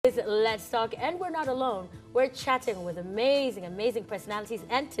Let's Talk. And we're not alone. We're chatting with amazing, amazing personalities.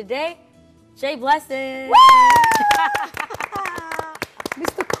 And today, Jblessing.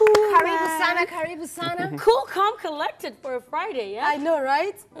 Mr. Cool Karibu man. sana, karibu sana. Cool, calm, collected for a Friday, yeah? I know,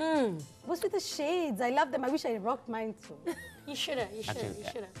 right? What's with the shades? I love them. I wish I rocked mine too. You should have, you should have, you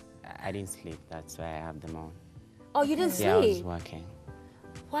should have. I didn't sleep, that's why I have them on. Oh, you didn't Yeah, I was sleep? working.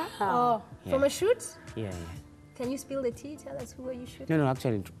 Wow. Oh, Yeah. from a shoot? Yeah, yeah. Can you spill the tea? Tell us who are you shooting? No,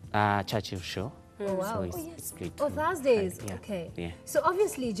 actually, Churchill show. Oh, wow. So it's, Oh, yes. it's split. Oh, to Thursdays. Friday. Yeah. Okay. Yeah. So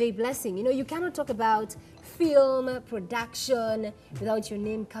obviously, Jblessing, you know, you cannot talk about film, production without your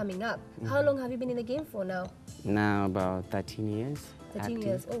name coming up. How long have you been in the game for now? Now about 13 years. 13 active.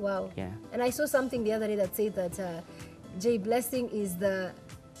 years. Oh, wow. Yeah. And I saw something the other day that said that Jblessing is the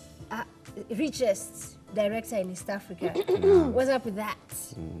richest director in East Africa. What's up with that?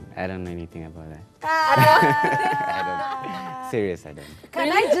 I don't know anything about that. Ah. I don't. Serious, I don't. Can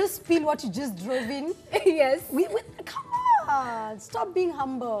I just feel what you just drove in? Yes. Come on, stop being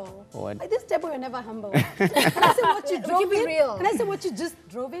humble. What? At this table, you're never humble. Can I say what you drove Keep it in? real. Can I say what you just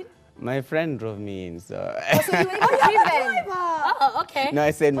drove in? My friend drove me in, so... So you were driven. Oh, okay. No,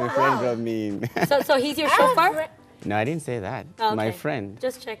 I said my friend drove me in. So he's your chauffeur? No, I didn't say that. Oh, My okay. friend.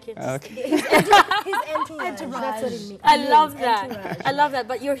 Just checking. Okay. His entourage. That's what it means. I love that. Entourage. I love that.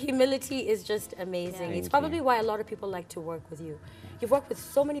 But your humility is just amazing. Yeah. It's Thank probably you. why a lot of people like to work with you. You've worked with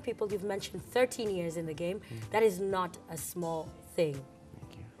so many people. You've mentioned 13 years in the game. That is not a small thing.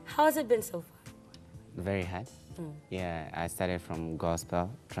 Thank you. How has it been so far? Very hard. Yeah, I started from gospel,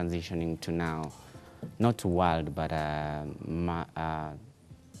 transitioning to now, not to world, but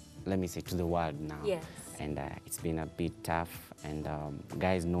let me say to the world now. Yes. And it's been a bit tough, and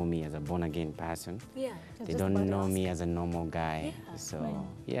guys know me as a born-again person. Yeah. They don't know me as a normal guy. Yeah, So,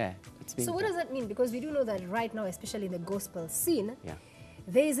 yeah, it's been So what tough. does that mean? Because we do know that right now, especially in the gospel scene, Yeah.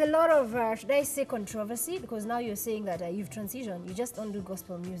 there is a lot of, should I say controversy? Because now you're saying that you've transitioned, you just don't do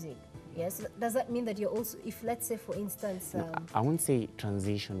gospel music. Yes, does that mean that you're also, if let's say for instance... I won't say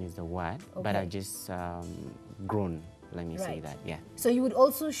transition is the word, but Okay. I just grown, let me say Right. that, yeah. So you would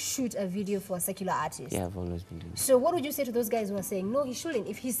also shoot a video for a secular artist? Yeah, I've always been doing that. So what would you say to those guys who are saying, no, he shouldn't?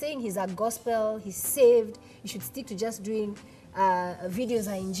 If he's saying he's a gospel, he's saved, you should stick to just doing videos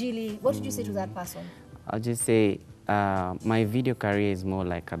are injili, what would you say to that person? I'll just say my video career is more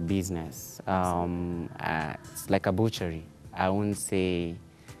like a business. It's like a butchery. I won't say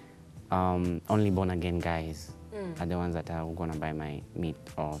only born-again guys are the ones that are going to buy my meat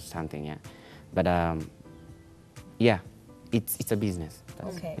or something, yeah. But yeah, it's a business.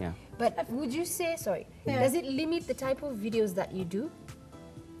 That's, Okay. Yeah. But would you say, sorry, does it limit the type of videos that you do?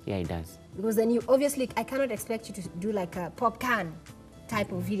 Yeah, it does. Because then you obviously, I cannot expect you to do like a pop can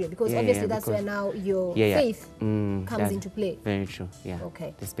type of video because Yeah, obviously yeah, that's where because- now your Yeah, yeah. faith comes That's into play. Very true, yeah.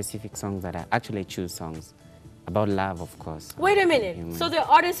 Okay. The specific songs that I actually choose songs about love, of course. Wait a minute. Human. So the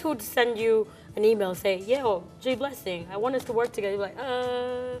artists who'd send you an email say, yo, Jblessing, I want us to work together. You're like,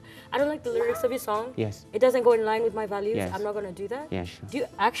 I don't like the lyrics of your song. Yes. It doesn't go in line with my values. Yes. I'm not going to do that. Yeah, sure. Do you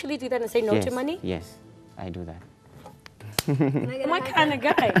actually do that and say no Yes, to money? Yes, I do that. I'm my kind of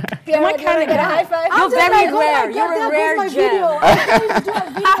guy. You're my kind of guy. You're very rare. You're a rare gem. I was do a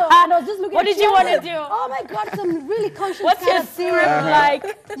video, and I was just looking What at did you want to do? Oh my God, some really conscious What's kind your of thing. script like?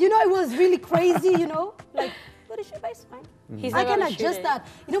 You know, it was really crazy, you know? Like, what is shoot by fine. He's I not can gonna adjust shoot that.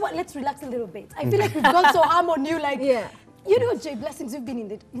 You know what? Let's relax a little bit. I feel like we've gone so hard on you. Like, Yeah. you know, Jblessings, you've been in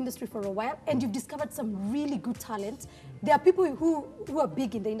the industry for a while and you've discovered some really good talent. There are people who are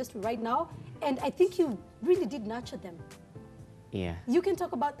big in the industry right now, and I think you really did nurture them. Yeah. You can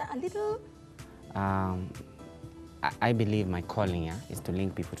talk about that a little. I believe my calling, yeah, is to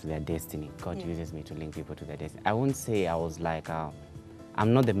link people to their destiny. God uses me to link people to their destiny. I won't say I was like,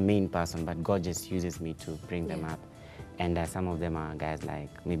 I'm not the main person, but God just uses me to bring them up. And some of them are guys like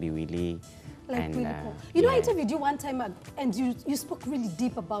maybe Willie. Like and, Willie Paul. You know, I yeah. interviewed you one time and you spoke really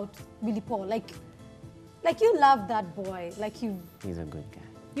deep about Willie Paul. Like you love that boy. Like you. He's a good guy.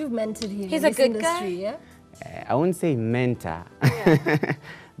 You've mentored him He's in a this good industry, guy? yeah? I won't say mentor,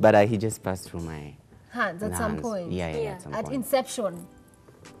 but he just passed through my Hands at some hands. point. Yeah, Yeah. at some At point. inception.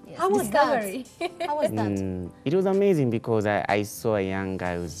 Yes. How was Discovery. that? How was that? It was amazing because I saw a young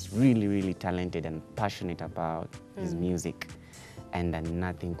guy who's really, really talented and passionate about his music, and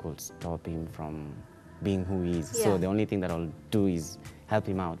nothing could stop him from being who he is. Yeah. So the only thing that I'll do is help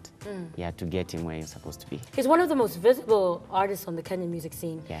him out, yeah, to get him where he's supposed to be. He's one of the most visible artists on the Kenyan music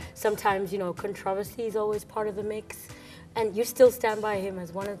scene. Yeah. Sometimes, you know, controversy is always part of the mix. And you still stand by him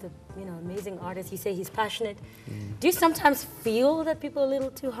as one of the, you know, amazing artists. You say he's passionate. Do you sometimes feel that people are a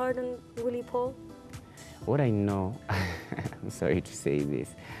little too hard on Willie Paul? What I know, I'm sorry to say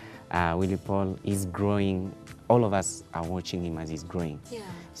this, Willie Paul is growing. All of us are watching him as he's growing. Yeah.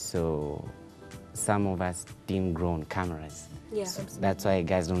 So some of us didn't grow on cameras. Yeah. So that's why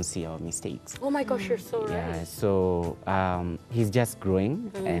guys don't see our mistakes. Oh my gosh, you're so Yeah, right. so he's just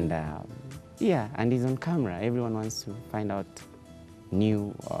growing, and yeah, and he's on camera. Everyone wants to find out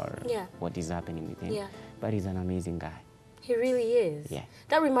new or what is happening with him. Yeah. But he's an amazing guy. He really is. Yeah.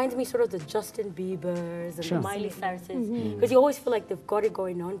 That reminds me sort of the Justin Biebers and Sure. the Miley Cyruses. Because you always feel like they've got it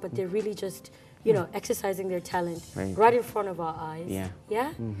going on, but they're really just, you know, exercising their talent right in front of our eyes. Yeah.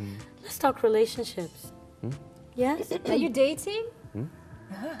 Yeah? Let's talk relationships. Yes? Are you dating?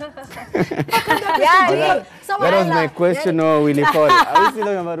 That was my question, or Willie Paul. Are we still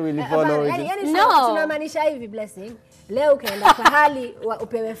talking about Willie Paul or is it? No. Tunamaanisha hivi Blessing. Leo ukaenda pahali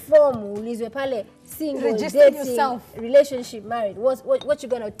upewe fomu ulizwe pale single, Register dating, yourself. relationship, married. What you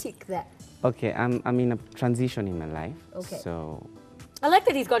gonna tick there? Okay, I'm in a transition in my life. Okay. So I like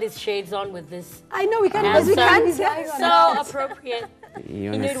that he's got his shades on with this. I know we can't answer. because So appropriate.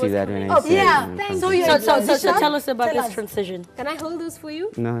 you knew want it to see was that coming. when I say yeah. I'm Thank So, you. transitioning. so tell us about Tell this us. transition. Can I hold those for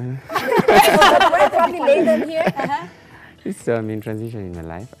you? No, We'll probably lay them here. so I'm in transition in my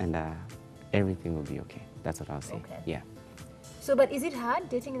life, and everything will be okay. That's what I'll say. Okay. Yeah. So, but is it hard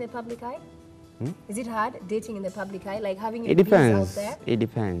dating in the public eye? Is it hard dating in the public eye, like having your It biz out depends. there? It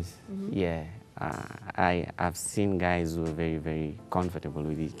depends. Yeah. I've seen guys who are very, very comfortable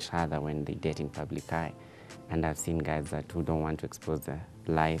with each other when they date in public eye. And I've seen guys who don't want to expose their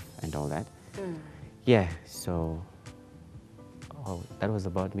life and all that. Yeah, so, that was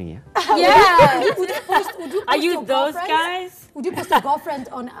about me, yeah? Yeah. Would you post Are you your those girlfriend? guys? Would you post a girlfriend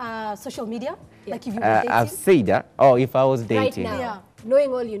on social media? Like if you were I've dating? said that. Oh, if I was Right dating. now, Yeah.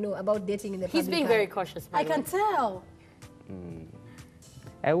 knowing all you know about dating in the He's public being eye. very cautious. by I the can way. tell.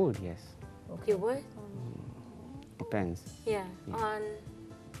 I would, yes. You would? Depends. Yeah. On.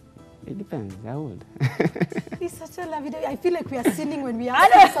 It depends. I would. He's such a lovely day. I feel like we are sinning when we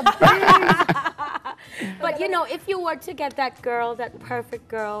ask him something. But you know, if you were to get that girl, that perfect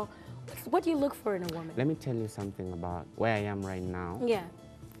girl, what do you look for in a woman? Let me tell you something about where I am right now. Yeah.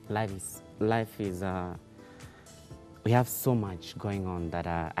 Life is we have so much going on that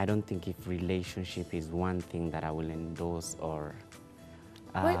I don't think if relationship is one thing that I will endorse or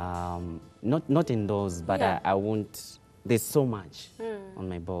not endorse, but Yeah. I won't. There's so much on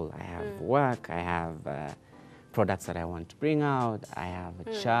my ball. I have work, I have products that I want to bring out, I have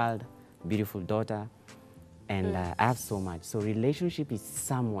a child, beautiful daughter, and I have so much. So relationship is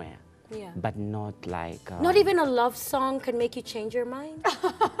somewhere, but not like... Not even a love song can make you change your mind?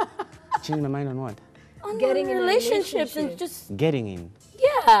 Change my mind on what? On Getting in a relationships and relationship. just, Getting in.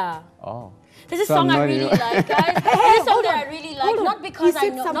 yeah. Oh. There's a So I'm song I not really even- like, guys. There's a song that I really like, on. not because He I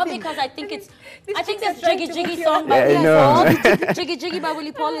said know, not something. because I think it's. I think chicks this are trying Jiggy to Jiggy hook you song up. by Yeah, I Willie know. Paul, Jiggy Jiggy by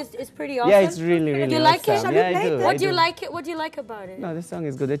Willie Paul is pretty awesome. Yeah, it's really, really You like it? awesome. Shall we Yeah, I play do. it? I What do you do. like it? What do you like about it? No, the song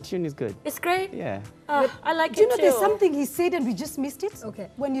is good. The tune is good. It's great. Yeah. I like Do you it know too. there's something he said and we just missed it? Okay.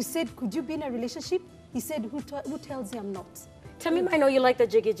 When you said, could you be in a relationship? He said, who tells you I'm not? Tell me, I know you like the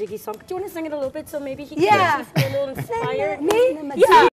Jiggy Jiggy song. Do you want to sing it a little bit so maybe he Yeah. can feel a little inspired? Me? Yeah.